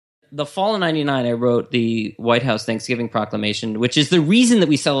the fall of 99, I wrote the White House Thanksgiving Proclamation, which is the reason that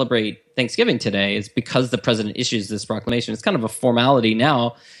we celebrate Thanksgiving today, is because the president issues this proclamation. It's kind of a formality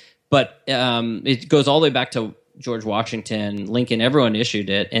now, but it goes all the way back to George Washington, Lincoln. Everyone issued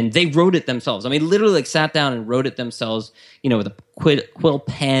it, and they wrote it themselves. I mean, literally like sat down and wrote it themselves, with a quill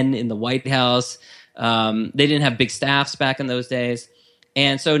pen in the White House. They didn't have big staffs back in those days.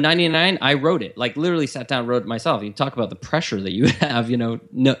 And so 99, I wrote it, like literally sat down and wrote it myself. You talk about the pressure that you have,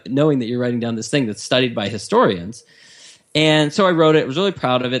 knowing that you're writing down this thing that's studied by historians. And so I wrote it. I was really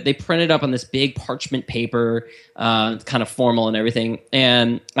proud of it. They printed up on this big parchment paper, kind of formal and everything.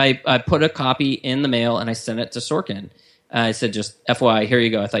 And I put a copy in the mail and I sent it to Sorkin. I said, just FYI, here you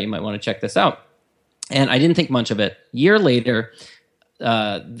go. I thought you might want to check this out. And I didn't think much of it. Year later,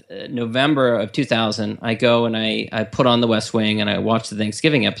 November of 2000, I go and I put on the West Wing and I watch the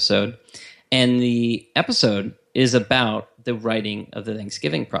Thanksgiving episode. And the episode is about the writing of the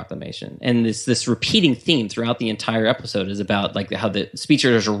Thanksgiving Proclamation. And this repeating theme throughout the entire episode is about like how the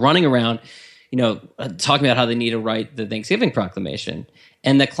speechwriters are running around, talking about how they need to write the Thanksgiving Proclamation.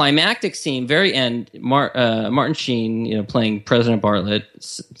 And the climactic scene, very end, Martin Sheen, playing President Bartlett,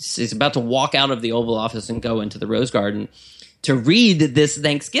 is about to walk out of the Oval Office and go into the Rose Garden to read this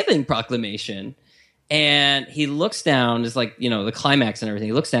Thanksgiving Proclamation. And he looks down, it's like, the climax and everything.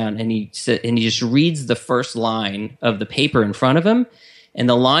 He looks down and he just reads the first line of the paper in front of him. And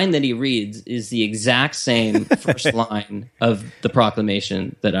the line that he reads is the exact same first line of the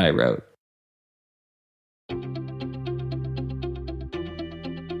proclamation that I wrote.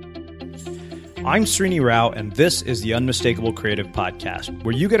 I'm Srini Rao, and this is the Unmistakable Creative Podcast,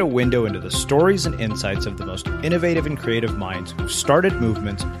 where you get a window into the stories and insights of the most innovative and creative minds who've started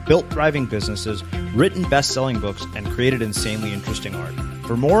movements, built thriving businesses, written best-selling books, and created insanely interesting art.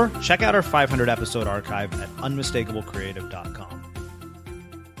 For more, check out our 500-episode archive at unmistakablecreative.com.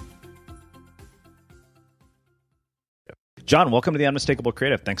 John, welcome to the Unmistakable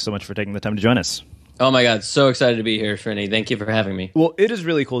Creative. Thanks so much for taking the time to join us. Oh my God, so excited to be here, Srini. Thank you for having me. Well, it is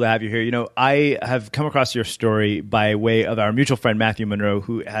really cool to have you here. I have come across your story by way of our mutual friend, Matthew Monroe,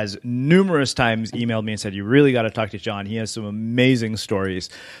 who has numerous times emailed me and said, you really got to talk to John. He has some amazing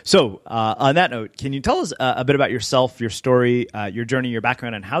stories. So on that note, can you tell us a bit about yourself, your story, your journey, your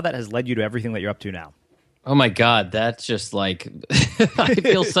background, and how that has led you to everything that you're up to now? Oh my God, that's just like, I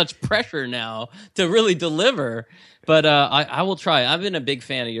feel such pressure now to really deliver. But I will try. I've been a big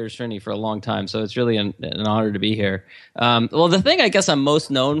fan of yours, Srini, for a long time, so it's really an honor to be here. Well, the thing I guess I'm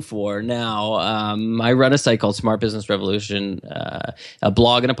most known for now, I run a site called Smart Business Revolution, a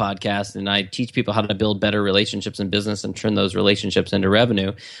blog and a podcast, and I teach people how to build better relationships in business and turn those relationships into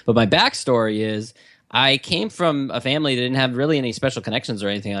revenue. But my backstory is I came from a family that didn't have really any special connections or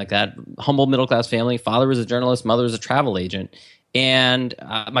anything like that. Humble middle-class family. Father was a journalist. Mother was a travel agent. And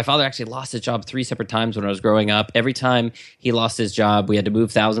my father actually lost his job 3 separate times when I was growing up. Every time he lost his job, we had to move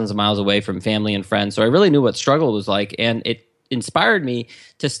thousands of miles away from family and friends. So I really knew what struggle was like. And it inspired me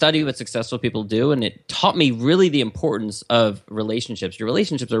to study what successful people do. And it taught me really the importance of relationships. Your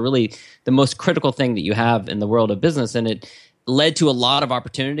relationships are really the most critical thing that you have in the world of business. And it led to a lot of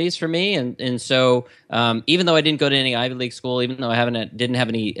opportunities for me. And so even though I didn't go to any Ivy League school, even though I didn't have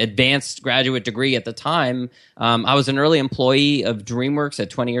any advanced graduate degree at the time, I was an early employee of DreamWorks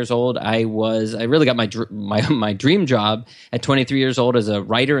at 20 years old. I really got my dream job at 23 years old as a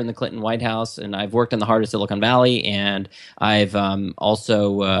writer in the Clinton White House, and I've worked in the heart of Silicon Valley, and I've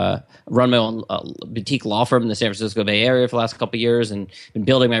also run my own boutique law firm in the San Francisco Bay Area for the last couple of years, and been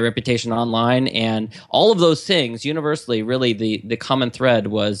building my reputation online. And all of those things, universally, really the common thread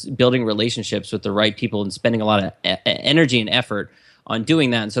was building relationships with the right people and spending a lot of energy and effort on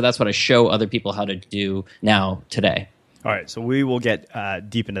doing that. And so that's what I show other people how to do now today. All right, so we will get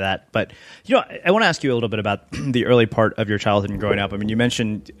deep into that. But I want to ask you a little bit about the early part of your childhood and growing up. I mean, you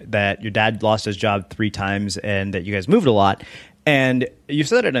mentioned that your dad lost his job 3 times and that you guys moved a lot. And you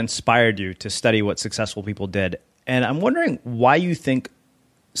said it inspired you to study what successful people did. And I'm wondering why you think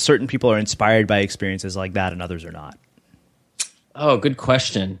certain people are inspired by experiences like that and others are not. Oh, good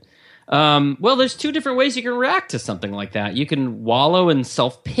question. Well, there's 2 different ways you can react to something like that. You can wallow in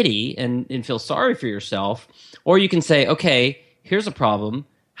self-pity and feel sorry for yourself, or you can say, okay, here's a problem.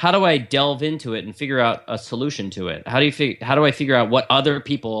 How do I delve into it and figure out a solution to it? How do I figure out how other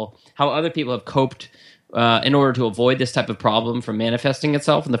people have coped in order to avoid this type of problem from manifesting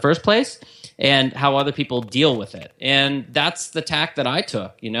itself in the first place, and how other people deal with it. And that's the tack that I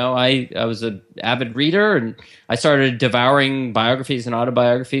took. I was an avid reader, and I started devouring biographies and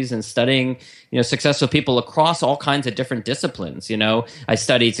autobiographies and studying, successful people across all kinds of different disciplines. I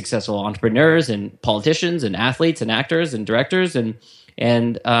studied successful entrepreneurs and politicians and athletes and actors and directors, and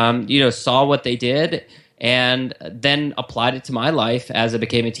and saw what they did, and then applied it to my life as I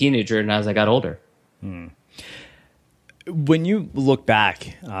became a teenager and as I got older. When you look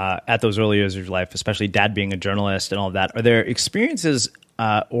back at those early years of your life, especially dad being a journalist and all of that, are there experiences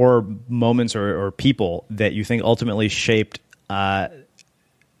or moments or people that you think ultimately shaped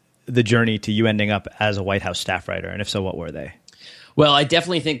the journey to you ending up as a White House staff writer? And if so, what were they? Well, I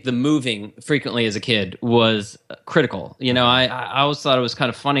definitely think the moving frequently as a kid was critical. I always thought it was kind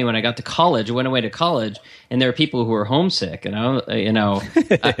of funny when I got to college. I went away to college, and there were people who were homesick, or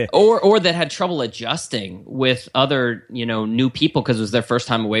that had trouble adjusting with other, new people because it was their first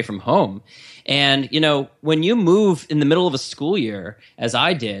time away from home. And, when you move in the middle of a school year, as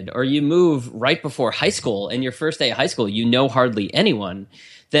I did, or you move right before high school and your first day of high school, hardly anyone,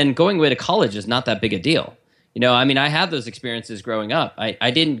 then going away to college is not that big a deal. I had those experiences growing up.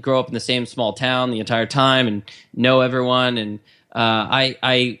 I didn't grow up in the same small town the entire time and know everyone. And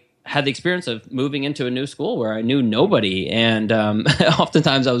I had the experience of moving into a new school where I knew nobody. And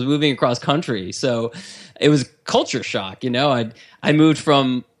oftentimes I was moving across country. So it was culture shock. I moved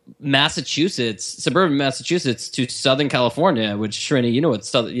from suburban Massachusetts to Southern California, which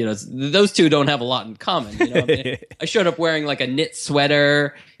Srini, those two don't have a lot in common. I showed up wearing like a knit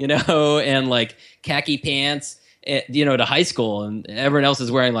sweater, and like khaki pants, to high school, and everyone else is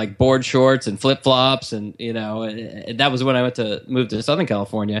wearing like board shorts and flip flops, and that was when I moved to Southern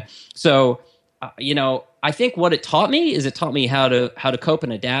California. So, I think what it taught me is how to cope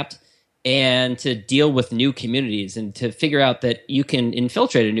and adapt, and to deal with new communities, and to figure out that you can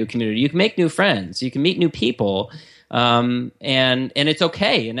infiltrate a new community, you can make new friends, you can meet new people, and it's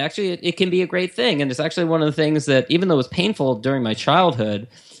okay. And actually, it can be a great thing. And it's actually one of the things that, even though it was painful during my childhood,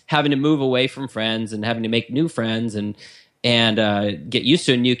 having to move away from friends and having to make new friends and get used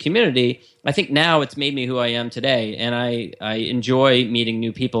to a new community, I think now it's made me who I am today. And I enjoy meeting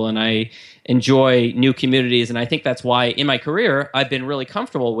new people, and I enjoy new communities. And I think that's why in my career, I've been really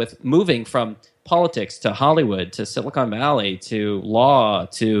comfortable with moving from politics to Hollywood to Silicon Valley to law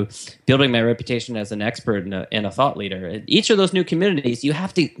to building my reputation as an expert and a thought leader. In each of those new communities, you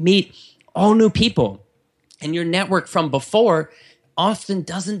have to meet all new people. And your network from before often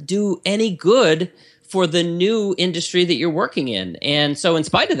doesn't do any good for the new industry that you're working in. And so in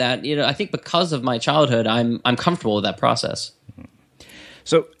spite of that, I think because of my childhood, I'm comfortable with that process.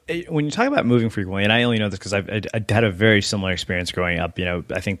 So when you talk about moving frequently, and I only know this because I had a very similar experience growing up,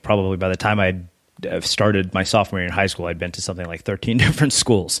 I think probably by the time I started my sophomore year in high school, I'd been to something like 13 different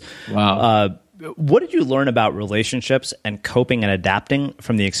schools. Wow. What did you learn about relationships and coping and adapting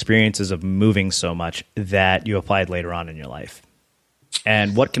from the experiences of moving so much that you applied later on in your life?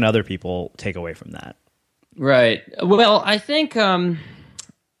 And what can other people take away from that? Right. Well, I think a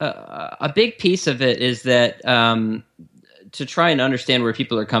big piece of it is that to try and understand where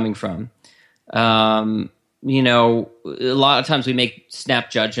people are coming from. A lot of times we make snap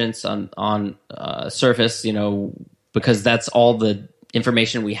judgments on surface, because that's all the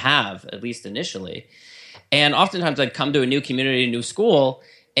information we have, at least initially. And oftentimes I'd come to a new community, a new school,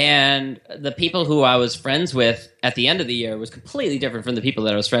 and the people who I was friends with at the end of the year was completely different from the people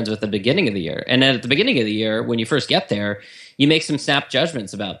that I was friends with at the beginning of the year. And then at the beginning of the year, when you first get there, you make some snap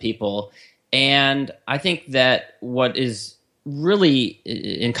judgments about people. And I think that what is really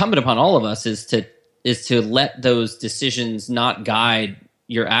incumbent upon all of us is to let those decisions not guide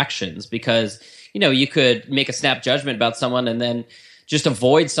your actions, because you could make a snap judgment about someone and then just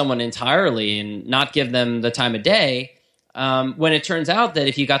avoid someone entirely and not give them the time of day, when it turns out that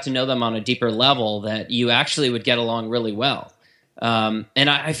if you got to know them on a deeper level, that you actually would get along really well. And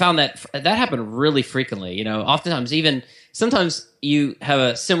I found that happened really frequently. Oftentimes, even sometimes you have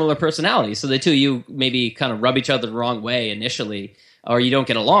a similar personality, so the two of you maybe kind of rub each other the wrong way initially, or you don't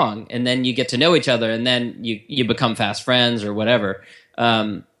get along, and then you get to know each other, and then you become fast friends or whatever.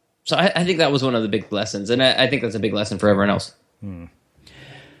 So I think that was one of the big lessons, and I think that's a big lesson for everyone else.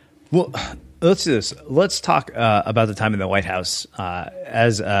 Well, let's do this. Let's talk about the time in the White House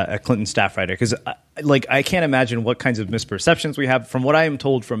as a Clinton staff writer, because I can't imagine what kinds of misperceptions we have. From what I am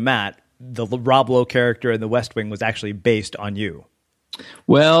told from Matt, the Rob Lowe character in The West Wing was actually based on you.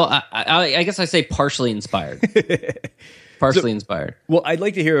 Well, I guess I say partially inspired. Partially inspired. Well, I'd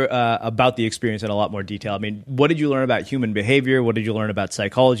like to hear about the experience in a lot more detail. I mean, what did you learn about human behavior? What did you learn about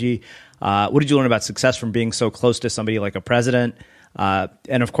psychology? What did you learn about success from being so close to somebody like a president?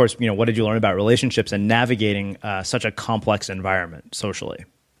 And of course, what did you learn about relationships and navigating such a complex environment socially?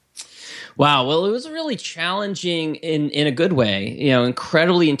 Wow. Well, it was really challenging in a good way.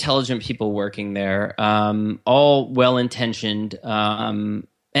 Incredibly intelligent people working there, all well-intentioned,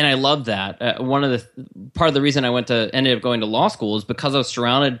 And I love that. One of the part of the reason I ended up going to law school is because I was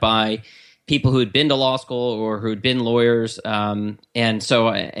surrounded by people who had been to law school or who had been lawyers, and so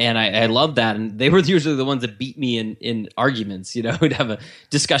I love that. And they were usually the ones that beat me in arguments. We'd have a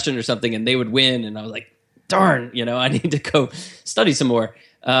discussion or something, and they would win, and I was like, "Darn, I need to go study some more."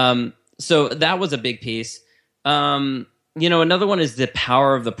 So that was a big piece. Another one is the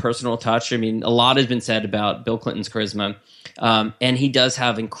power of the personal touch. I mean, a lot has been said about Bill Clinton's charisma, and he does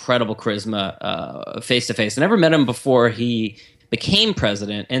have incredible charisma face to face. I never met him before he became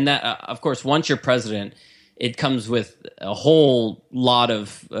president, and that, of course, once you're president, it comes with a whole lot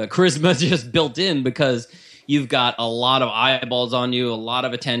of charisma just built in because you've got a lot of eyeballs on you, a lot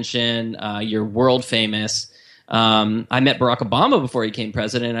of attention. You're world famous. I met Barack Obama before he became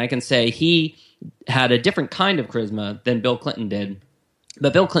president, and I can say he had a different kind of charisma than Bill Clinton did.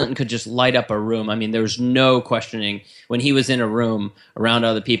 But Bill Clinton could just light up a room. I mean, there was no questioning when he was in a room around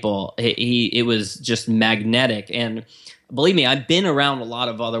other people. It was just magnetic. And believe me, I've been around a lot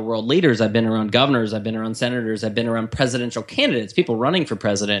of other world leaders. I've been around governors. I've been around senators. I've been around presidential candidates, people running for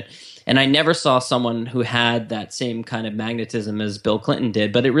president. And I never saw someone who had that same kind of magnetism as Bill Clinton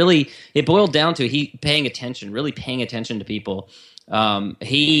did. But it boiled down to really paying attention to people.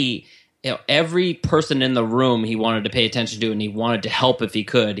 Every person in the room he wanted to pay attention to, and he wanted to help if he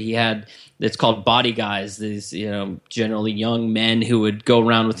could. He had, it's called body guys, these generally young men who would go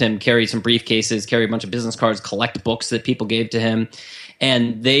around with him, carry some briefcases, carry a bunch of business cards, collect books that people gave to him.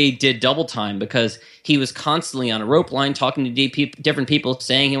 And they did double time because he was constantly on a rope line talking to different people,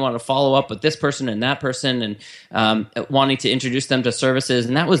 saying he wanted to follow up with this person and that person, and wanting to introduce them to services.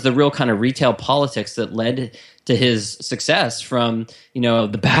 And that was the real kind of retail politics that led to his success, from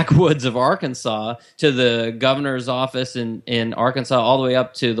the backwoods of Arkansas to the governor's office in Arkansas, all the way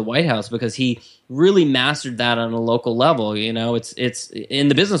up to the White House, because he really mastered that on a local level. It's in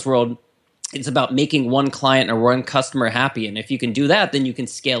the business world, it's about making one client or one customer happy, and if you can do that, then you can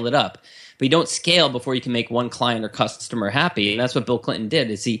scale it up. But you don't scale before you can make one client or customer happy, and that's what Bill Clinton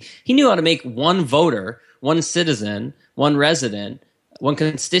did. Is he knew how to make one voter, one citizen, one resident, one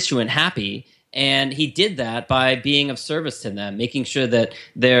constituent happy. And he did that by being of service to them, making sure that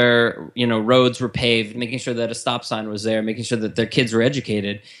their roads were paved, making sure that a stop sign was there, making sure that their kids were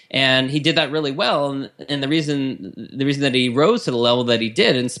educated. And he did that really well. And the reason that he rose to the level that he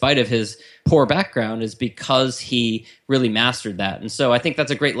did, in spite of his poor background, is because he really mastered that. And so I think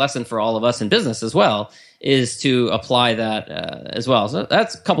that's a great lesson for all of us in business as well, is to apply that as well. So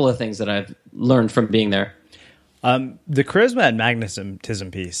that's a couple of things that I've learned from being there. The charisma and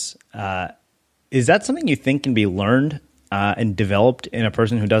magnetism piece, is that something you think can be learned and developed in a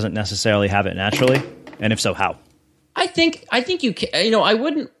person who doesn't necessarily have it naturally? And if so, how? I think you can. I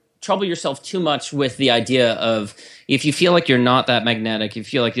wouldn't trouble yourself too much with the idea of, if you feel like you're not that magnetic, you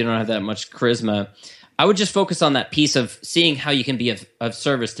feel like you don't have that much charisma, I would just focus on that piece of seeing how you can be of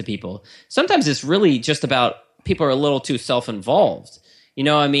service to people. Sometimes it's really just about people are a little too self-involved.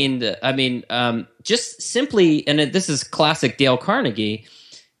 Just simply, and this is classic Dale Carnegie,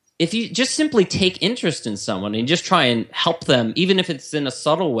 if you just simply take interest in someone and just try and help them, even if it's in a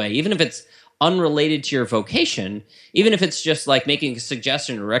subtle way, even if it's unrelated to your vocation, even if it's just like making a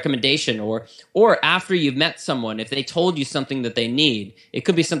suggestion or recommendation, or after you've met someone, if they told you something that they need, it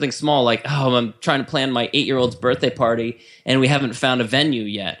could be something small like, oh, I'm trying to plan my 8-year-old's birthday party and we haven't found a venue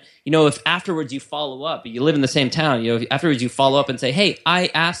yet. If afterwards you follow up, you live in the same town, afterwards you follow up and say, hey, I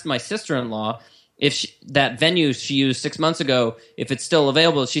asked my sister-in-law if that venue she used 6 months ago, if it's still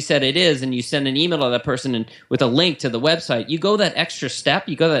available. She said it is, and you send an email to that person and with a link to the website. You go that extra step,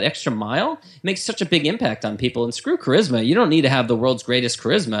 you go that extra mile. It makes such a big impact on people. And screw charisma. You don't need to have the world's greatest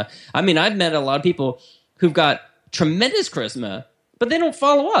charisma. I mean, I've met a lot of people who've got tremendous charisma, but they don't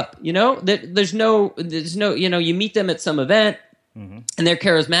follow up. There's no. You meet them at some event, and they're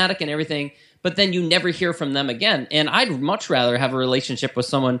charismatic and everything, but then you never hear from them again. And I'd much rather have a relationship with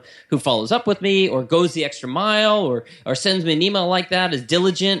someone who follows up with me, or goes the extra mile, or sends me an email like that, is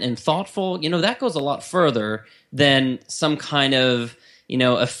diligent and thoughtful. That goes a lot further than some kind of,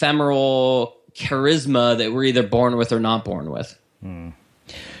 ephemeral charisma that we're either born with or not born with.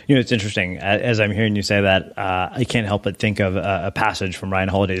 It's interesting. As I'm hearing you say that, I can't help but think of a passage from Ryan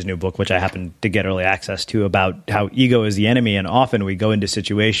Holiday's new book, which I happened to get early access to, about how ego is the enemy. And often we go into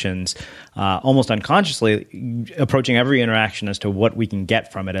situations almost unconsciously approaching every interaction as to what we can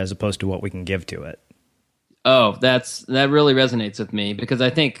get from it as opposed to what we can give to it. Oh, that really resonates with me, because I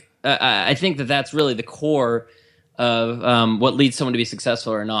think that that's really the core what leads someone to be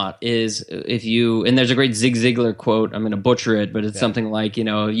successful or not is if you, and there's a great Zig Ziglar quote, I'm going to butcher it, but it's something like,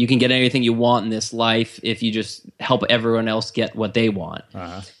 you can get anything you want in this life if you just help everyone else get what they want.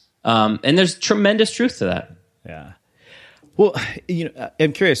 And there's tremendous truth to that. Yeah. Well,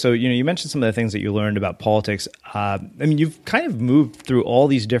 I'm curious. So, you mentioned some of the things that you learned about politics. You've kind of moved through all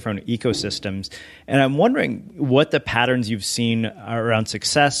these different ecosystems, and I'm wondering what the patterns you've seen around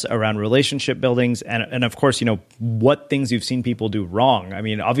success, around relationship buildings, and of course, what things you've seen people do wrong. I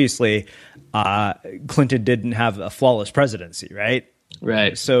mean, obviously, Clinton didn't have a flawless presidency, right?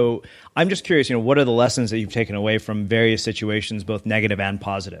 Right. So I'm just curious, what are the lessons that you've taken away from various situations, both negative and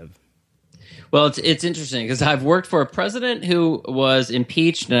positive? Well, it's interesting because I've worked for a president who was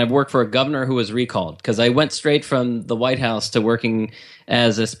impeached, and I've worked for a governor who was recalled, because I went straight from the White House to working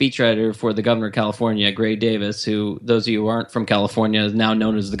as a speechwriter for the governor of California, Gray Davis, who, those of you who aren't from California, is now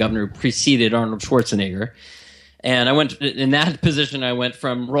known as the governor who preceded Arnold Schwarzenegger. And I went in that position. I went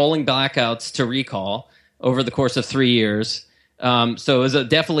from rolling blackouts to recall over the course of 3 years. So it was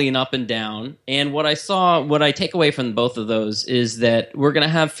definitely an up and down. And what I take away from both of those is that we're going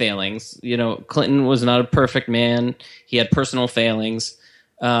to have failings. Clinton was not a perfect man. He had personal failings.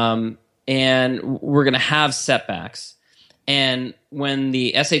 And we're going to have setbacks. And when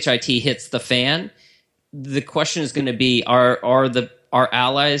the SHIT hits the fan, the question is going to be, are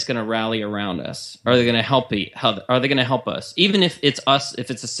allies going to rally around us? Are they going to help? Are they going to help us? Even if it's us,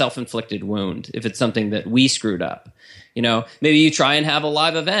 if it's a self-inflicted wound, if it's something that we screwed up. Maybe you try and have a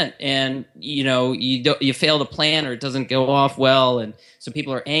live event and, you fail to plan, or it doesn't go off well. And so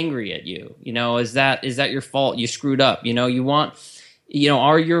people are angry at you. Is that your fault? You screwed up.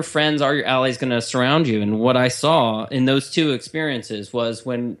 Are your friends, are your allies going to surround you? And what I saw in those two experiences was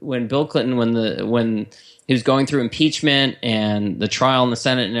when Bill Clinton, when he was going through impeachment and the trial in the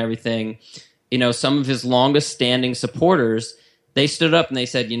Senate and everything, some of his longest standing supporters, they stood up and they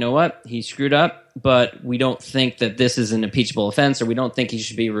said, you know what, he screwed up, but we don't think that this is an impeachable offense, or we don't think he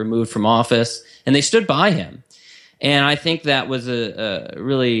should be removed from office. And they stood by him. And I think that was a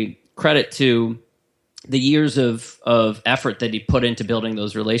really credit to the years of effort that he put into building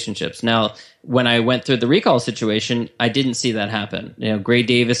those relationships. Now, when I went through the recall situation, I didn't see that happen. Gray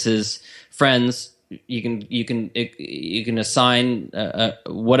Davis's friends, you can assign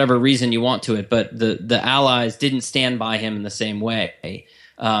whatever reason you want to it, but the allies didn't stand by him in the same way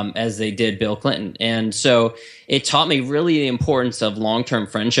as they did Bill Clinton. And so it taught me really the importance of long-term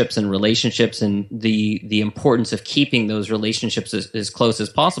friendships and relationships, and the importance of keeping those relationships as close as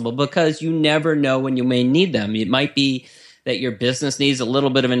possible, because you never know when you may need them. It might be that your business needs a little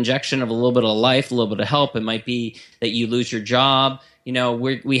bit of injection of a little bit of life, a little bit of help. It might be that you lose your job.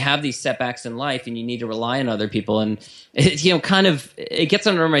 We have these setbacks in life, and you need to rely on other people. And it gets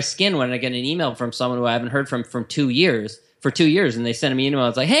under my skin when I get an email from someone who I haven't heard from for 2 years, and they send me an email.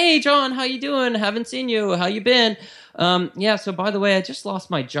 It's like, "Hey, John, how you doing? Haven't seen you. How you been? So by the way, I just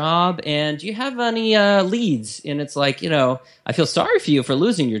lost my job, and do you have any leads?" And it's like, I feel sorry for you for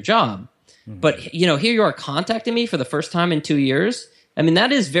losing your job, but here you are contacting me for the first time in 2 years. I mean,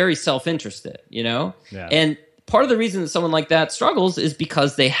 that is very self-interested, Yeah. And part of the reason that someone like that struggles is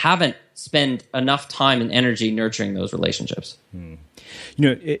because they haven't spent enough time and energy nurturing those relationships.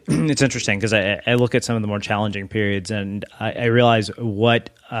 It's interesting because I look at some of the more challenging periods, and I realize what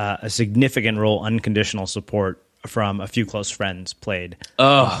a significant role unconditional support from a few close friends played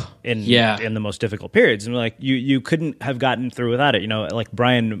in the most difficult periods. And like you couldn't have gotten through without it. Like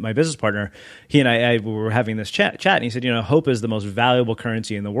Brian, my business partner, he and I were having this chat, and he said, hope is the most valuable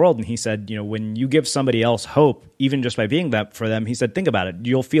currency in the world. And he said, when you give somebody else hope, even just by being that for them, he said, think about it.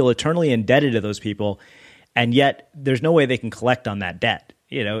 You'll feel eternally indebted to those people, and yet there's no way they can collect on that debt.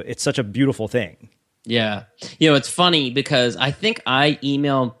 It's such a beautiful thing. Yeah. It's funny because I think I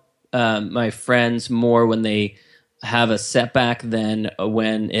email my friends more when they have a setback than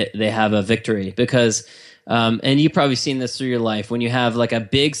when they have a victory, because and you've probably seen this through your life. When you have like a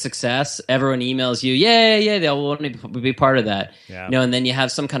big success, everyone emails you, yeah, they'll want to be part of that. Yeah. And then you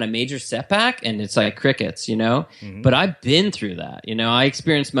have some kind of major setback and it's like crickets, Mm-hmm. But I've been through that. I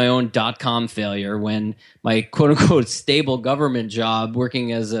experienced my own .com failure when my quote unquote stable government job,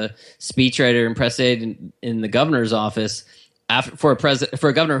 working as a speechwriter and press aide in the governor's office, for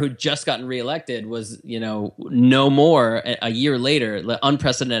a governor who just gotten reelected, was no more a year later.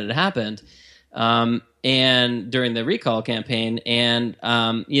 Unprecedented happened, and during the recall campaign, and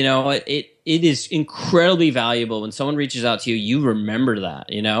it is incredibly valuable when someone reaches out to you. You remember that,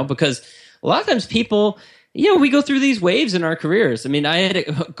 because a lot of times people We go through these waves in our careers. I mean, I had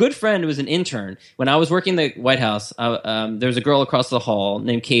a good friend who was an intern when I was working the White House. There was a girl across the hall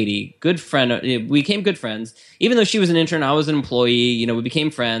named Katie. Good friend. We became good friends. Even though she was an intern, I was an employee. We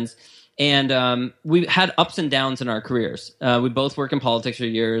became friends, and we had ups and downs in our careers. We both worked in politics for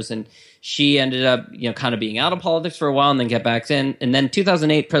years, and she ended up, kind of being out of politics for a while and then get back in. And then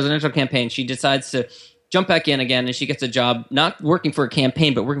 2008 presidential campaign, she decides to jump back in again, and she gets a job not working for a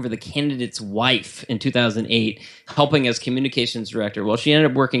campaign, but working for the candidate's wife in 2008, helping as communications director. Well, she ended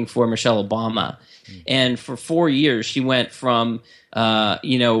up working for Michelle Obama. And for 4 years, she went from,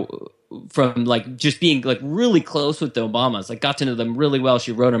 from like just being like really close with the Obamas, like got to know them really well.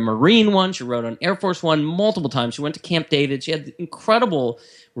 She wrote a Marine one, she wrote an Air Force one multiple times. She went to Camp David. She had an incredible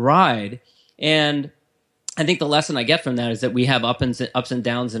ride. And I think the lesson I get from that is that we have ups and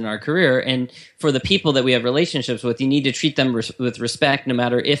downs in our career, and for the people that we have relationships with, you need to treat them with respect, no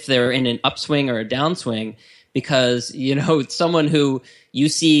matter if they're in an upswing or a downswing, because it's someone who you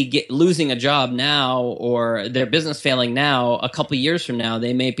see losing a job now or their business failing now. A couple years from now,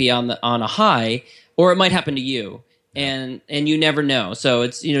 they may be on a high, or it might happen to you, and you never know. So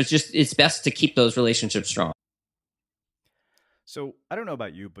it's best to keep those relationships strong. So I don't know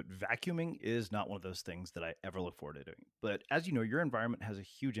about you, but vacuuming is not one of those things that I ever look forward to doing. But as you know, your environment has a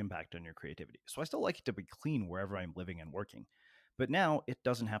huge impact on your creativity. So I still like it to be clean wherever I'm living and working. But now it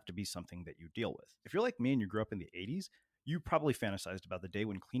doesn't have to be something that you deal with. If you're like me and you grew up in the 80s, you probably fantasized about the day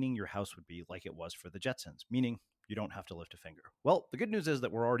when cleaning your house would be like it was for the Jetsons, meaning you don't have to lift a finger. Well, the good news is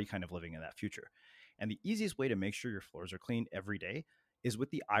that we're already kind of living in that future. And the easiest way to make sure your floors are clean every day is with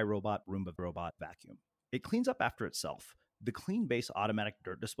the iRobot Roomba Robot Vacuum. It cleans up after itself. The Clean Base automatic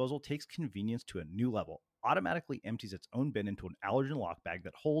dirt disposal takes convenience to a new level, automatically empties its own bin into an allergen lock bag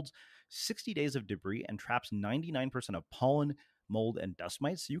that holds 60 days of debris and traps 99% of pollen, mold, and dust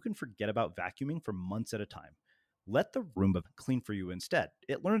mites, so you can forget about vacuuming for months at a time. Let the Roomba clean for you instead.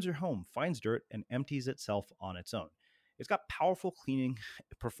 It learns your home, finds dirt, and empties itself on its own. It's got powerful cleaning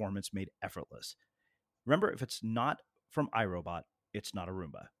performance made effortless. Remember, if it's not from iRobot, it's not a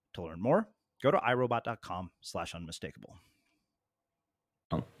Roomba. To learn more, go to irobot.com/unmistakable.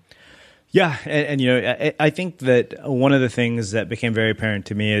 Yeah, and I think that one of the things that became very apparent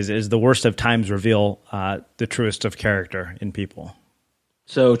to me is the worst of times reveal the truest of character in people.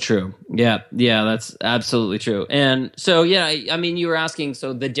 So true. Yeah, that's absolutely true. And so, I mean, you were asking,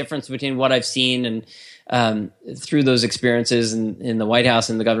 so the difference between what I've seen and through those experiences in the White House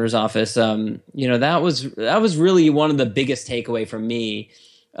and the governor's office, that was really one of the biggest takeaway from me.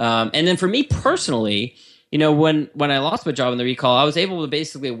 And then for me personally, when I lost my job in the recall, I was able to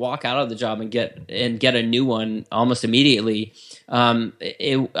basically walk out of the job and get a new one almost immediately.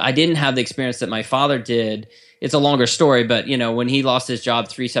 I didn't have the experience that my father did. It's a longer story, but when he lost his job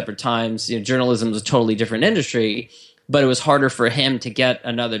 3 separate times, journalism is a totally different industry, but it was harder for him to get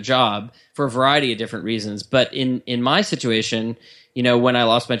another job for a variety of different reasons. But in my situation, when I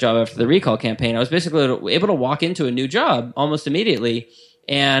lost my job after the recall campaign, I was basically able to walk into a new job almost immediately,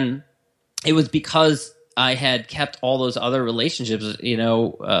 and it was because I had kept all those other relationships,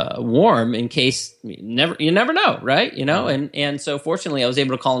 warm in case you never know, right? And so fortunately I was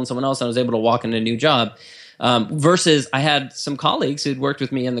able to call in someone else and I was able to walk into a new job. Versus I had some colleagues who'd worked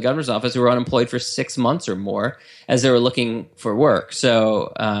with me in the governor's office who were unemployed for 6 months or more as they were looking for work.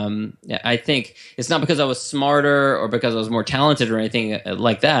 So I think it's not because I was smarter or because I was more talented or anything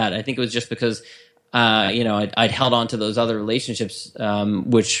like that. I think it was just because, I'd held on to those other relationships,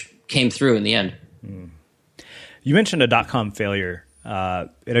 which came through in the end. You mentioned a .com failure, and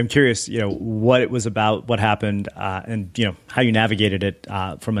I'm curious, what it was about, what happened, and how you navigated it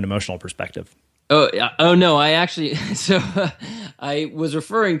from an emotional perspective. Oh no! I actually I was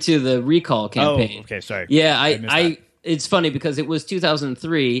referring to the recall campaign. Oh, okay, sorry. Yeah, I it's funny because it was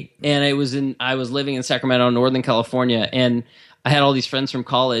 2003, and I was living in Sacramento, Northern California, and I had all these friends from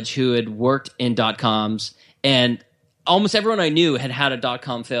college who had worked in .coms, and almost everyone I knew had a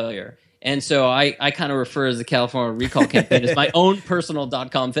 .com failure. And so I kind of refer as the California recall campaign as my own personal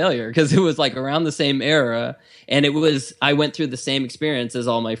 .com failure, because it was like around the same era, and I went through the same experience as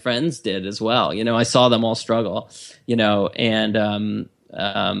all my friends did as well. I saw them all struggle, and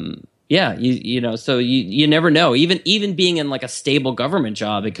so you never know. Even being in like a stable government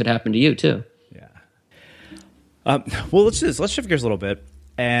job, it could happen to you too. Yeah. Well, let's shift gears a little bit.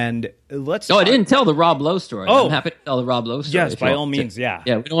 And let's. I didn't tell the Rob Lowe story. I'm happy to tell the Rob Lowe story. Yes, by all means, yeah.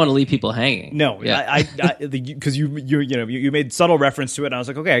 Yeah, we don't want to leave people hanging. No, yeah. Because you made subtle reference to it, and I was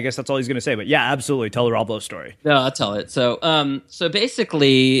like, okay, I guess that's all he's going to say. But yeah, absolutely, tell the Rob Lowe story. No, I'll tell it. So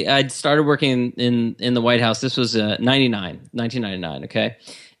basically, I'd started working in the White House. This was 1999. Okay,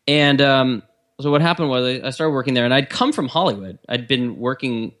 and what happened was I started working there, and I'd come from Hollywood. I'd been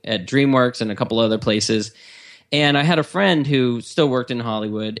working at DreamWorks and a couple other places, and I had a friend who still worked in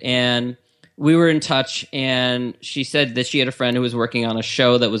Hollywood, and we were in touch, and she said that she had a friend who was working on a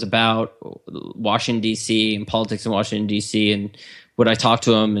show that was about Washington, D.C. and politics in Washington, D.C., and would I talk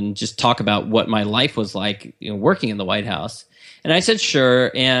to him and just talk about what my life was like, working in the White House. And I said,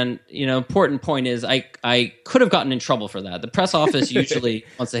 sure. And, important point is I could have gotten in trouble for that. The press office usually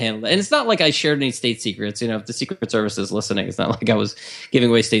wants to handle that. And it's not like I shared any state secrets. If the Secret Service is listening, it's not like I was giving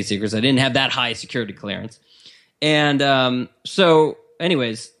away state secrets. I didn't have that high security clearance. And so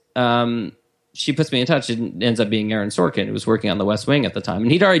anyways, she puts me in touch. It ends up being Aaron Sorkin, who was working on The West Wing at the time.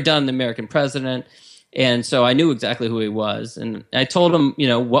 And he'd already done The American President. And so I knew exactly who he was. And I told him,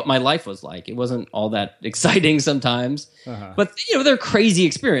 what my life was like. It wasn't all that exciting sometimes. Uh-huh. But, they're crazy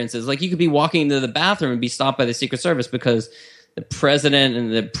experiences. Like, you could be walking into the bathroom and be stopped by the Secret Service because the president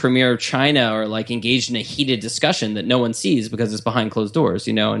and the premier of China are, like, engaged in a heated discussion that no one sees because it's behind closed doors,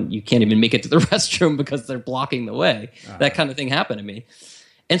 and you can't even make it to the restroom because they're blocking the way. Uh-huh. That kind of thing happened to me.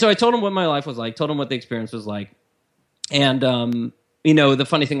 And so I told him what my life was like, told him what the experience was like. And, the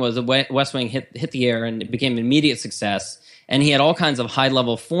funny thing was the West Wing hit the air and it became an immediate success. And he had all kinds of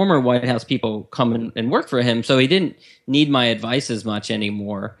high-level former White House people come and work for him, so he didn't need my advice as much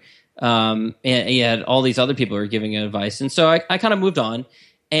anymore. And he had all these other people who were giving advice. And so I kind of moved on.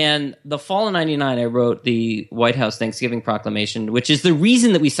 And the fall of 99, I wrote the White House Thanksgiving Proclamation, which is the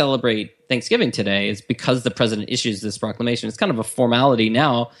reason that we celebrate Thanksgiving today, is because the president issues this proclamation. It's kind of a formality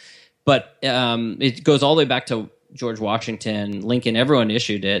now, but it goes all the way back to George Washington, Lincoln. Everyone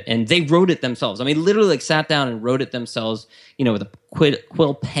issued it, and they wrote it themselves. I mean, literally sat down and wrote it themselves, with a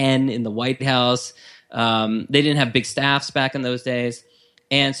quill pen in the White House. They didn't have big staffs back in those days.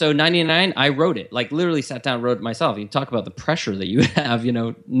 And so 99, I wrote it, like literally sat down and wrote it myself. You talk about the pressure that you have,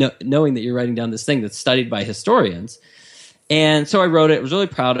 knowing that you're writing down this thing that's studied by historians. And so I wrote it, was really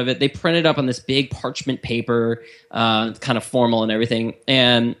proud of it. They printed up on this big parchment paper, kind of formal and everything.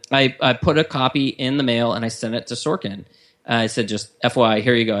 And I put a copy in the mail and I sent it to Sorkin. I said, just FYI,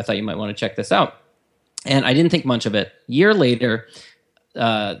 here you go. I thought you might want to check this out. And I didn't think much of it. Year later,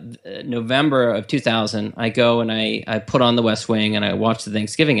 November of 2000, I go and I put on The West Wing and I watch the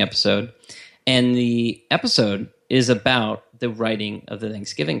Thanksgiving episode. And the episode is about the writing of the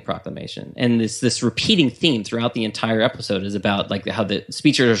Thanksgiving Proclamation. And this repeating theme throughout the entire episode is about like how the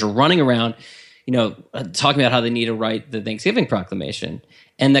speechwriters are running around, talking about how they need to write the Thanksgiving Proclamation.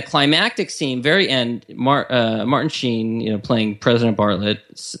 And the climactic scene, very end, Martin Sheen, playing President Bartlett,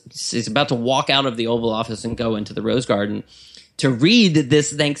 is about to walk out of the Oval Office and go into the Rose Garden to read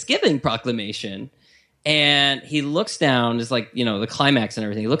this Thanksgiving Proclamation. And he looks down, it's like, the climax and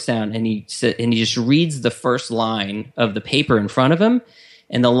everything. He looks down and he just reads the first line of the paper in front of him.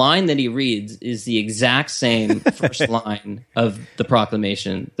 And the line that he reads is the exact same first line of the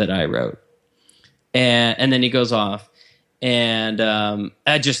proclamation that I wrote. And then he goes off. And I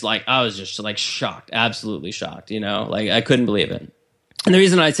was just shocked, absolutely shocked, like I couldn't believe it. And the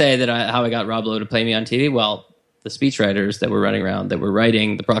reason I say that how I got Rob Lowe to play me on TV, well, the speechwriters that were running around that were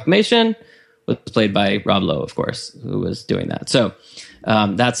writing the proclamation was played by Rob Lowe, of course, who was doing that. So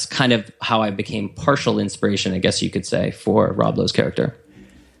that's kind of how I became partial inspiration, I guess you could say, for Rob Lowe's character.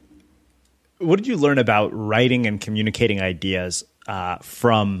 What did you learn about writing and communicating ideas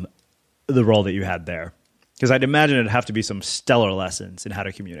from the role that you had there? Because I'd imagine it'd have to be some stellar lessons in how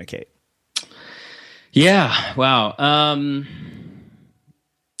to communicate. Yeah. Wow.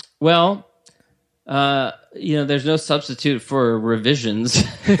 There's no substitute for revisions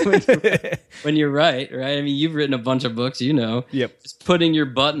when you're right? I mean, you've written a bunch of books, Yep. Just putting your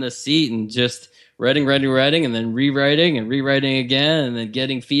butt in the seat and just writing, and then rewriting again, and then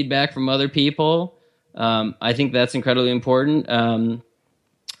getting feedback from other people. I think that's incredibly important.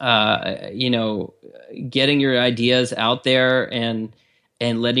 Getting your ideas out there and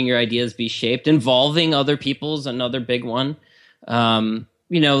letting your ideas be shaped, involving other people's another big one. A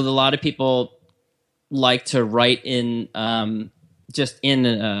lot of people like to write in just in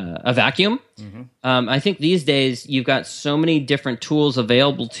a vacuum. Mm-hmm. I think these days you've got so many different tools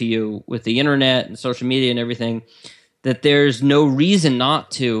available to you with the internet and social media and everything that there's no reason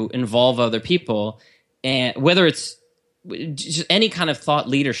not to involve other people, and whether it's just any kind of thought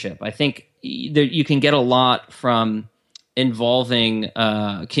leadership. I think you can get a lot from involving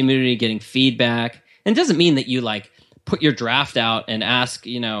community, getting feedback. And it doesn't mean that you put your draft out and ask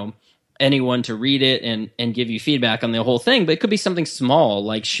anyone to read it and give you feedback on the whole thing, but it could be something small,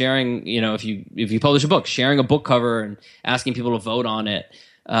 like sharing, if you publish a book, sharing a book cover and asking people to vote on it,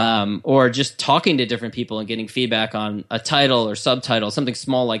 or just talking to different people and getting feedback on a title or subtitle, something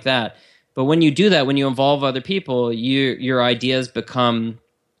small like that. But when you do that, when you involve other people, your ideas become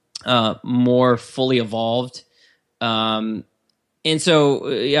more fully evolved. And so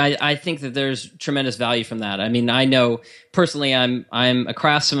I think that there's tremendous value from that. I mean, I know personally I'm a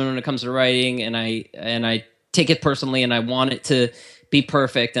craftsman when it comes to writing, and I take it personally, and I want it to be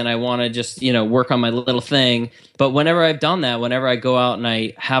perfect, and I want to just, work on my little thing. But whenever I've done that, whenever I go out and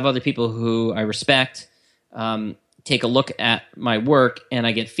I have other people who I respect take a look at my work and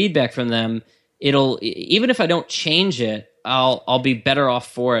I get feedback from them, it'll, even if I don't change it, I'll be better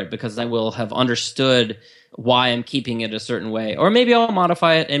off for it, because I will have understood why I'm keeping it a certain way. Or maybe I'll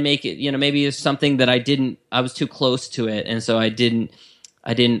modify it and make it, maybe it's something that I was too close to it, and so I didn't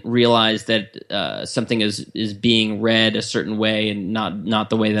realize that something is being read a certain way and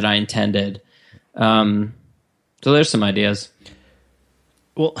not the way that I intended. So there's some ideas.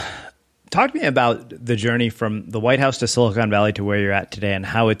 Well, talk to me about the journey from the White House to Silicon Valley to where you're at today, and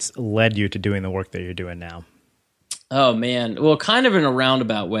how it's led you to doing the work that you're doing now. Oh man, well, kind of in a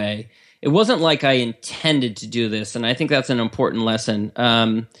roundabout way. It wasn't like I intended to do this, and I think that's an important lesson.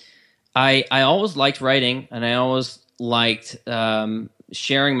 I always liked writing, and I always liked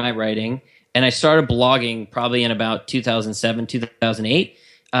sharing my writing, and I started blogging probably in about 2007, 2008,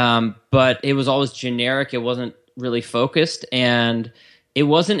 but it was always generic. It wasn't really focused, and it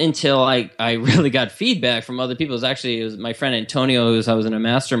wasn't until I really got feedback from other people. It was my friend Antonio, who I was in a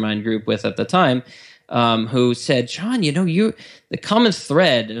mastermind group with at the time, who said, "Sean, the common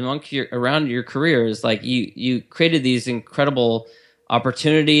thread around your career is like you created these incredible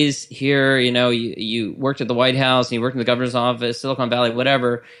opportunities here. You worked at the White House, and you worked in the governor's office, Silicon Valley,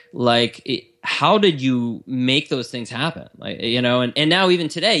 whatever. How did you make those things happen? And now even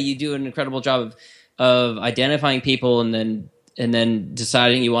today, you do an incredible job of identifying people, and then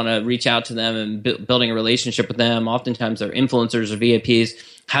deciding you want to reach out to them and building a relationship with them. Oftentimes they're influencers or VIPs.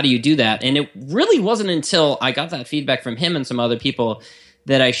 How do you do that?" And it really wasn't until I got that feedback from him and some other people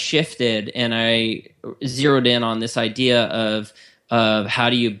that I shifted and I zeroed in on this idea of how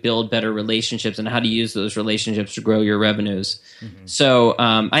do you build better relationships and how to use those relationships to grow your revenues. Mm-hmm. So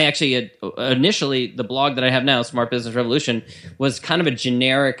I actually had initially, the blog that I have now, Smart Business Revolution, was kind of a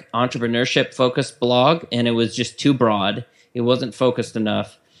generic entrepreneurship focused blog, and it was just too broad. It wasn't focused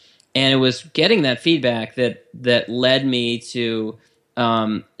enough. And it was getting that feedback that led me to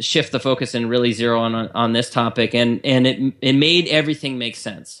shift the focus and really zero on this topic. And it made everything make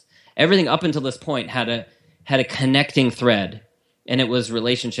sense. Everything up until this point had a connecting thread, and it was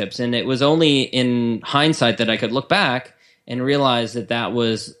relationships. And it was only in hindsight that I could look back and realize that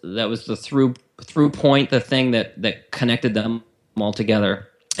was the through point, the thing that connected them all together.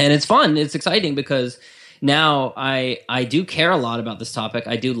 And it's fun. It's exciting because now I do care a lot about this topic.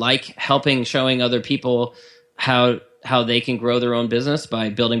 I do like showing other people how they can grow their own business by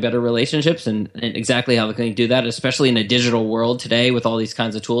building better relationships, and exactly how they can do that, especially in a digital world today with all these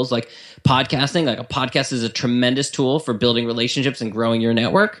kinds of tools like podcasting. Like a podcast is a tremendous tool for building relationships and growing your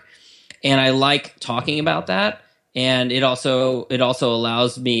network. And I like talking about that. And it also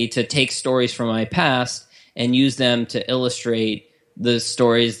allows me to take stories from my past and use them to illustrate the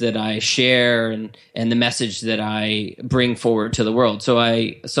stories that I share and the message that I bring forward to the world. So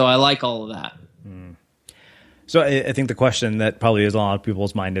I like all of that. So I think the question that probably is on a lot of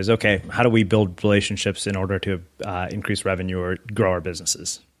people's mind is, okay, how do we build relationships in order to increase revenue or grow our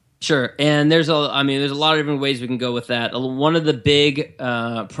businesses? Sure. And there's a lot of different ways we can go with that. One of the big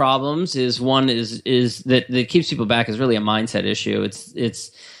problems is that keeps people back is really a mindset issue.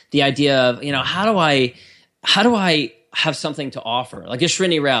 It's the idea of, how do I have something to offer? Like a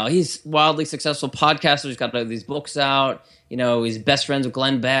Srini Rao, he's wildly successful podcaster. He's got these books out. He's best friends with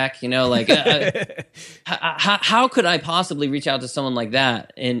Glenn Beck. How could I possibly reach out to someone like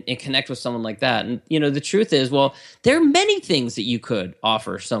that and connect with someone like that? And the truth is, well, there are many things that you could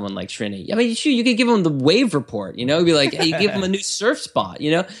offer someone like Srini. I mean, shoot, you could give him the wave report. Be like, hey, you give him a new surf spot.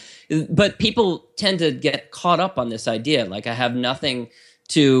 But people tend to get caught up on this idea, like I have nothing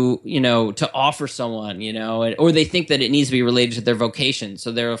to offer someone, or they think that it needs to be related to their vocation.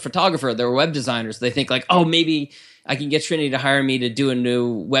 So they're a photographer, they're a web designer. So they think like, oh, maybe I can get Trinity to hire me to do a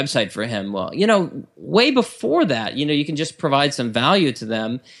new website for him. Well, way before that, you can just provide some value to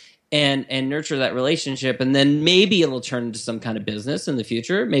them and nurture that relationship. And then maybe it'll turn into some kind of business in the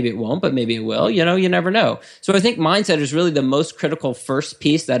future. Maybe it won't, but maybe it will. You never know. So I think mindset is really the most critical first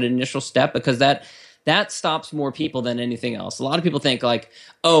piece, that initial step, because that stops more people than anything else. A lot of people think like,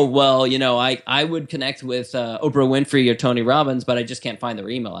 oh, well, I would connect with Oprah Winfrey or Tony Robbins, but I just can't find their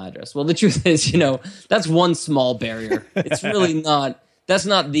email address. Well, the truth is, that's one small barrier. It's really not that's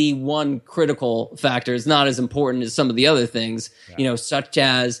not the one critical factor. It's not as important as some of the other things, such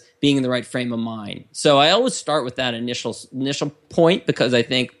as being in the right frame of mind. So I always start with that initial point, because I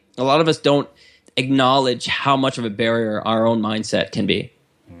think a lot of us don't acknowledge how much of a barrier our own mindset can be.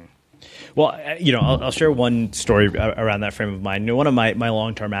 Well, I'll share one story around that frame of mind. One of my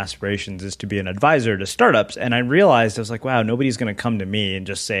long-term aspirations is to be an advisor to startups. And I realized, I was like, wow, nobody's going to come to me and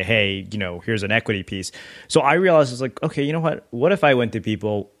just say, hey, here's an equity piece. So I realized, I was like, okay, you know what? What if I went to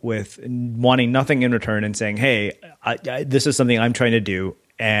people with wanting nothing in return and saying, hey, this is something I'm trying to do,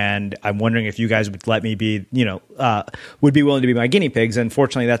 and I'm wondering if you guys would let me be, would be willing to be my guinea pigs. And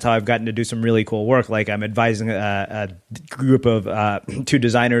fortunately, that's how I've gotten to do some really cool work. Like I'm advising a group of 2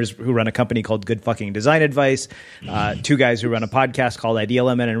 designers who run a company called Good Fucking Design Advice, 2 guys who run a podcast called Idea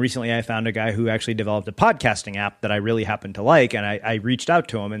Lemon. And recently I found a guy who actually developed a podcasting app that I really happen to like. And I reached out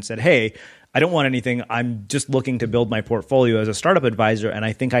to him and said, hey, I don't want anything. I'm just looking to build my portfolio as a startup advisor, and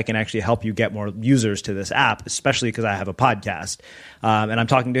I think I can actually help you get more users to this app, especially because I have a podcast. And I'm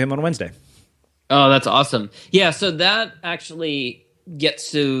talking to him on Wednesday. Oh, that's awesome. Yeah, so that actually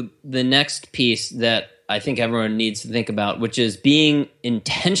gets to the next piece that I think everyone needs to think about, which is being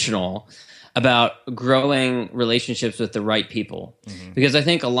intentional about growing relationships with the right people. Mm-hmm. Because I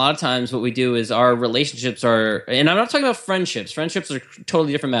think a lot of times what we do is our relationships are, and I'm not talking about friendships. Friendships are a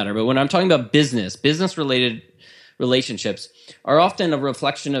totally different matter. But when I'm talking about business-related relationships are often a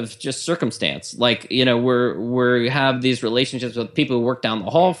reflection of just circumstance. Like, we have these relationships with people who work down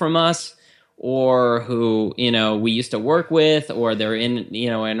the hall from us, or who, we used to work with, or they're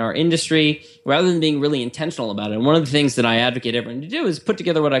in our industry, rather than being really intentional about it. And one of the things that I advocate everyone to do is put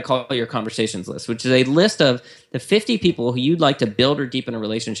together what I call your conversations list, which is a list of the 50 people who you'd like to build or deepen a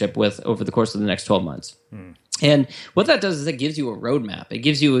relationship with over the course of the next 12 months. And what that does is it gives you a roadmap. It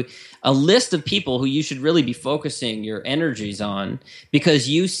gives you a list of people who you should really be focusing your energies on, because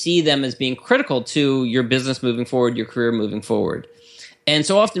you see them as being critical to your business moving forward, your career moving forward. And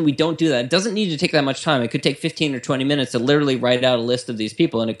so often we don't do that. It doesn't need to take that much time. It could take 15 or 20 minutes to literally write out a list of these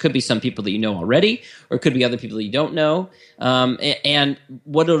people. And it could be some people that you know already, or it could be other people that you don't know. And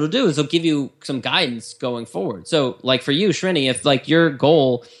what it'll do is it'll give you some guidance going forward. So like for you, Srini, if like your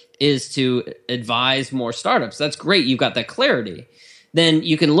goal is to advise more startups, that's great. You've got that clarity. Then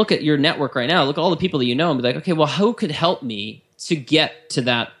you can look at your network right now, look at all the people that you know, and be like, okay, well, who could help me to get to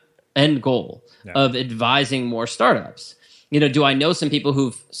that end goal of advising more startups? Do I know some people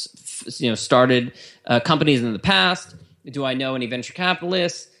who've started companies in the past? Do I know any venture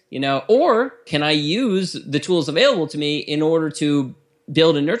capitalists? Or can I use the tools available to me in order to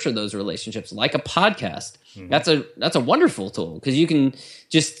build and nurture those relationships, like a podcast? Mm-hmm. That's a wonderful tool, because you can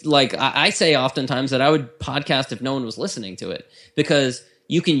just, like I say oftentimes, that I would podcast if no one was listening to it, because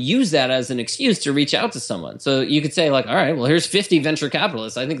you can use that as an excuse to reach out to someone. So you could say like, all right, well, here's 50 venture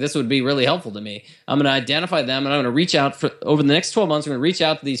capitalists. I think this would be really helpful to me. I'm going to identify them, and I'm going to reach out over the next 12 months. I'm going to reach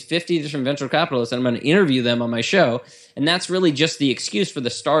out to these 50 different venture capitalists, and I'm going to interview them on my show. And that's really just the excuse for the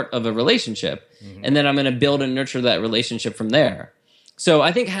start of a relationship. Mm-hmm. And then I'm going to build and nurture that relationship from there. So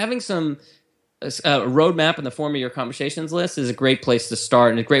I think having some roadmap in the form of your conversations list is a great place to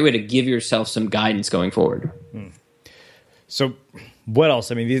start, and a great way to give yourself some guidance going forward. So what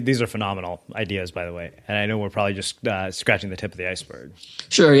else? I mean, these are phenomenal ideas, by the way. And I know we're probably just scratching the tip of the iceberg.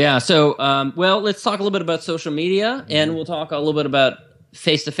 Sure, yeah. So, let's talk a little bit about social media, and we'll talk a little bit about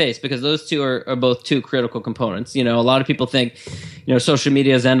face-to-face, because those two are both two critical components. A lot of people think, social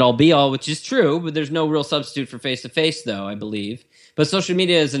media is end-all, be-all, which is true, but there's no real substitute for face-to-face, though, I believe. But social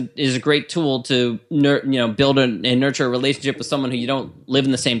media is a great tool to build and nurture a relationship with someone who you don't live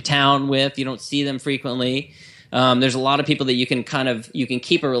in the same town with, you don't see them frequently. There's a lot of people that you can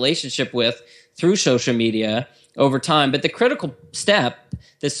keep a relationship with through social media over time. But the critical step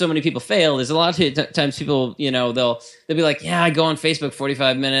that so many people fail is a lot of times people, they'll be like, yeah, I go on Facebook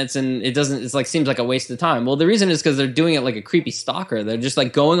 45 minutes and seems like a waste of time. Well, the reason is because they're doing it like a creepy stalker. They're just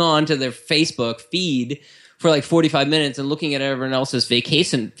like going on to their Facebook feed for like 45 minutes and looking at everyone else's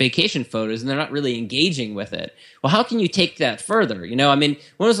vacation photos, and they're not really engaging with it. Well, how can you take that further? When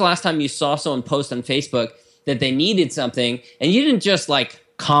was the last time you saw someone post on Facebook that they needed something, and you didn't just like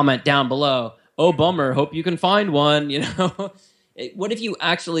comment down below, oh, bummer, hope you can find one, What if you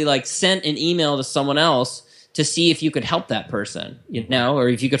actually like sent an email to someone else to see if you could help that person, or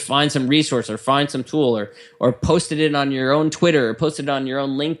if you could find some resource or find some tool, or posted it on your own Twitter, or posted it on your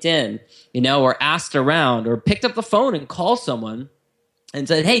own LinkedIn, or asked around, or picked up the phone and called someone and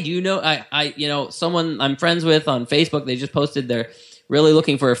said, hey, do you know, I someone I'm friends with on Facebook, they just posted they're really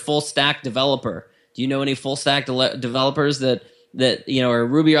looking for a full stack developer. Do you know any full stack developers that that, or a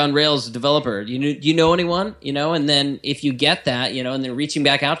Ruby on Rails developer. Do you know anyone? And then if you get that, and then reaching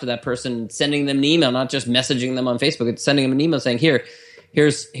back out to that person, sending them an email, not just messaging them on Facebook, it's sending them an email saying,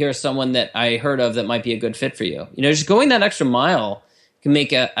 here's someone that I heard of that might be a good fit for you. Just going that extra mile can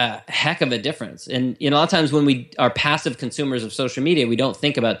make a heck of a difference. And a lot of times when we are passive consumers of social media, we don't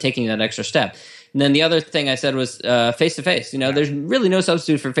think about taking that extra step. And then the other thing I said was face-to-face. There's really no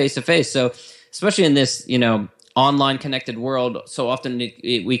substitute for face-to-face. So especially in this, online connected world, so often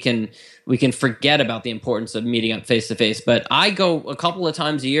we can forget about the importance of meeting up face-to-face. But I go a couple of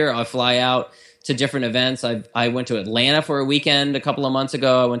times a year. I fly out to different events. I went to Atlanta for a weekend a couple of months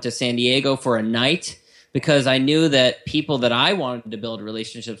ago. I went to San Diego for a night because I knew that people that I wanted to build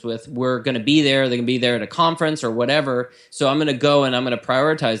relationships with were going to be there. They're going to be there at a conference or whatever. So I'm going to go and I'm going to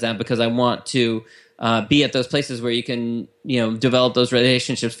prioritize that because I want to be at those places where you can, develop those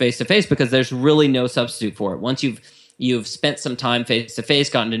relationships face to face, because there's really no substitute for it. Once you've spent some time face to face,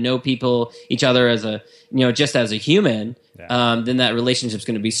 gotten to know each other as a, just as a human, then that relationship's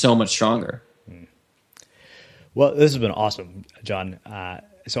going to be so much stronger. Well, this has been awesome, John.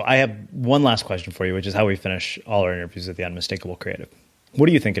 So I have one last question for you, which is how we finish all our interviews at the Unmistakable Creative. What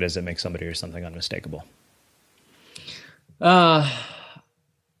do you think it is that makes somebody or something unmistakable?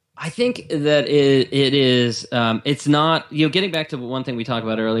 I think that it is. It's not. Getting back to one thing we talked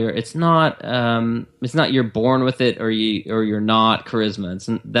about earlier. It's not. It's not you're born with it or you're not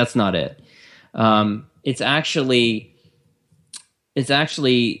charisma. That's not it. It's actually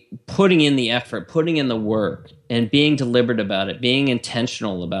putting in the effort, putting in the work, and being deliberate about it, being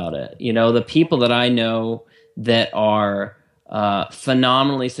intentional about it. The people that I know that are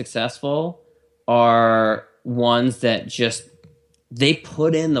phenomenally successful are ones that just, they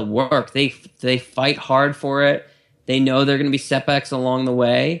put in the work. They fight hard for it. They know there are going to be setbacks along the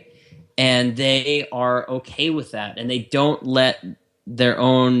way, and they are okay with that. And they don't let their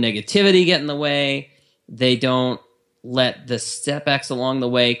own negativity get in the way. They don't let the setbacks along the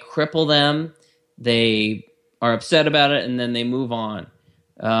way cripple them. They are upset about it, and then they move on.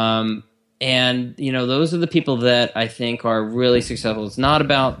 And those are the people that I think are really successful. It's not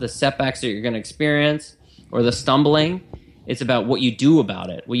about the setbacks that you're going to experience or the stumbling. It's about what you do about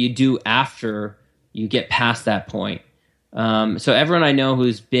it, what you do after you get past that point. So everyone I know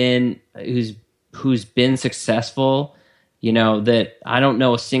who's been successful, that I don't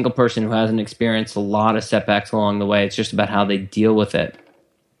know a single person who hasn't experienced a lot of setbacks along the way. It's just about how they deal with it.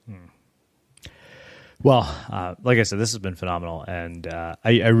 Well, like I said, this has been phenomenal, and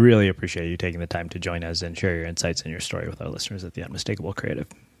I really appreciate you taking the time to join us and share your insights and your story with our listeners at the Unmistakable Creative.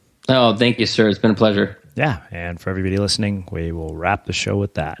 Oh, thank you, sir. It's been a pleasure. Yeah, and for everybody listening, we will wrap the show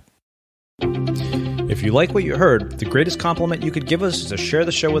with that. If you like what you heard, the greatest compliment you could give us is to share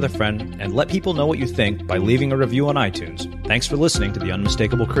the show with a friend and let people know what you think by leaving a review on iTunes. Thanks for listening to The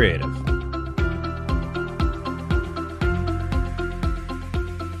Unmistakable Creative.